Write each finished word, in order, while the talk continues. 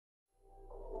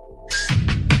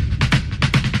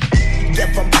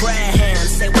give them prayer hands.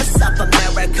 Say what's up,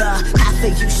 America. Half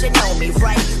of you should know me,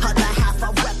 right? Other half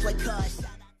are replicas.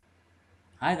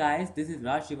 Hi guys, this is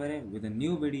Raj Shivare with a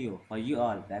new video for you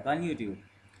all back on YouTube.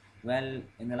 Well,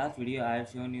 in the last video I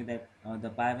have shown you that the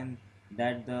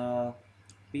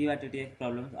PYTTX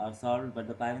problems are solved, but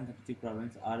the PYWIN32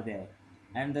 problems are there.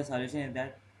 And the solution is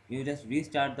that you just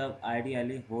restart the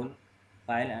ideally whole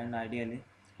file and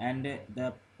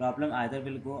the problem either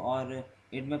will go or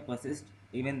it may persist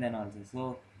even then also.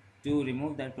 So to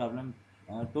remove that problem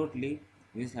totally,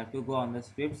 you just have to go on the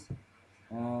scripts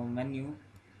menu,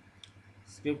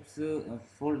 scripts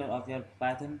folder of your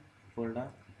Python folder,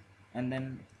 and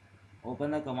then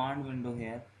open the command window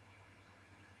here,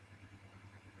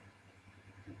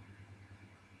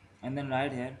 and then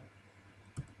write here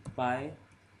py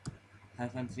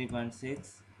hyphen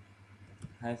 3.6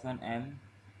 hyphen m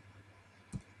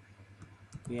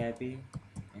pip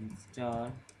install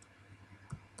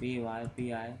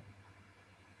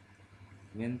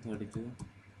win32,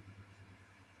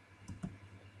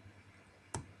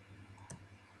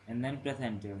 and then press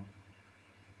enter,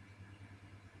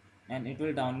 and it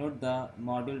will download the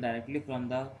module directly from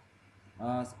the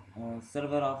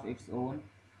server of its own,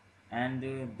 and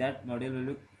that module will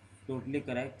look totally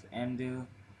correct, and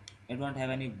it won't have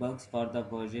any bugs for the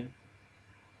version.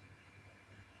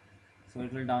 So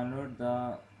it will download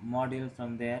the module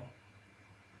from there.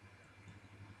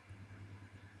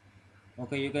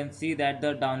 Okay, you can see that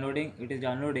it is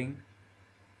downloading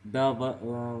the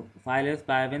file is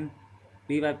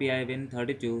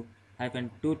pywin32 hyphen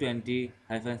 220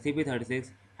 hyphen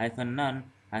cp36 hyphen none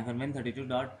hyphen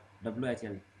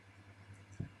win32.whl.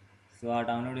 So our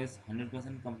download is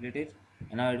 100% completed,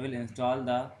 and now it will install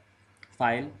the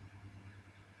file.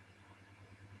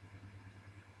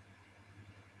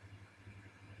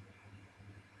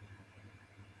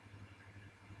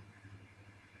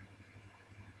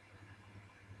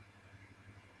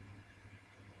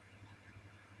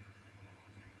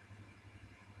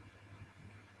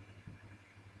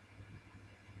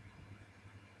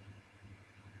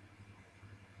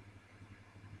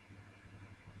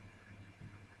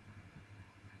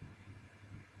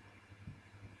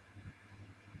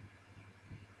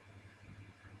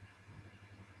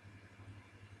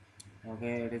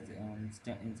 Okay, it is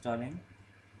installing.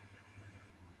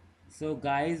 So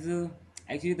guys,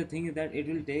 actually the thing is that it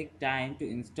will take time to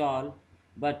install,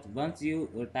 but once you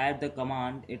type the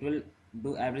command, it will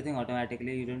do everything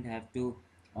automatically. You don't have to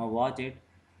watch it.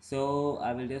 So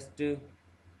I will just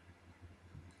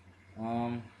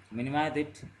minimize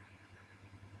it,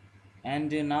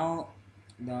 and now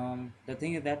the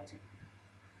thing is that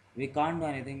we can't do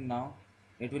anything now.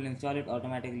 It will install it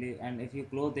automatically, and if you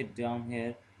close it down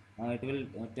here, it will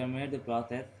terminate the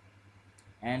process,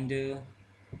 and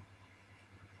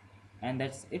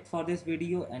that's it for this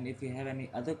video. And if you have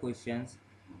any other questions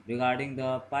regarding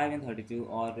the PyWin32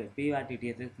 or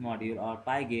PyTTSS module or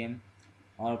Pygame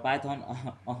or Python,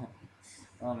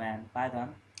 oh man,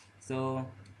 Python, so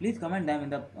please comment them in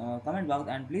the comment box,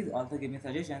 and please also give me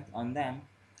suggestions on them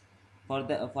for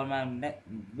my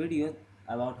videos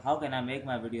about how can I make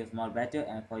my videos more better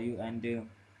and for you. And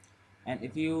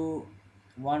if you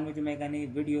want me to make any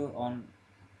video on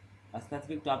a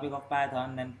specific topic of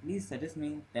Python, then please suggest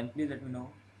me, then please let me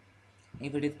know.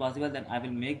 If it is possible, then I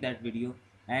will make that video.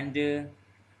 And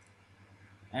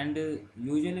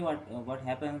usually what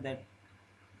happens that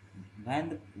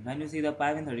when you see the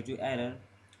PyWin32 error,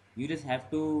 you just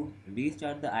have to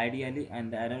restart the ideally,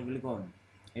 and the error will go on.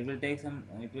 It will take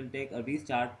a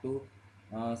restart to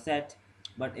set,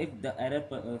 but if the error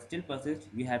still persists,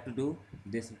 you have to do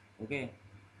this. Okay,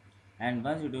 and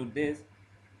once you do this,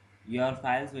 your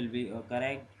files will be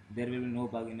correct. There will be no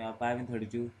bug in your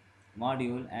PyWin32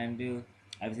 module, and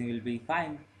everything will be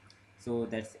fine. So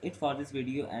that's it for this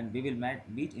video, and we will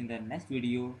meet in the next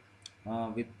video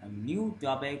with a new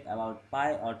topic about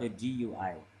PyAuto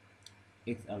GUI.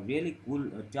 It's a really cool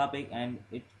topic, and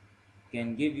it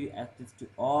can give you access to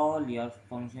all your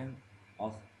functions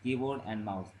of keyboard and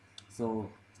mouse. So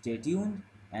stay tuned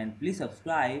and please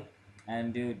subscribe,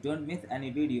 and don't miss any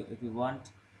video. If you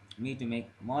want me to make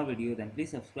more videos, then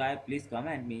please subscribe, please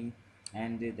comment me,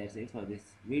 and that's it for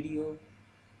this video.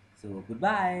 So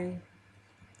goodbye.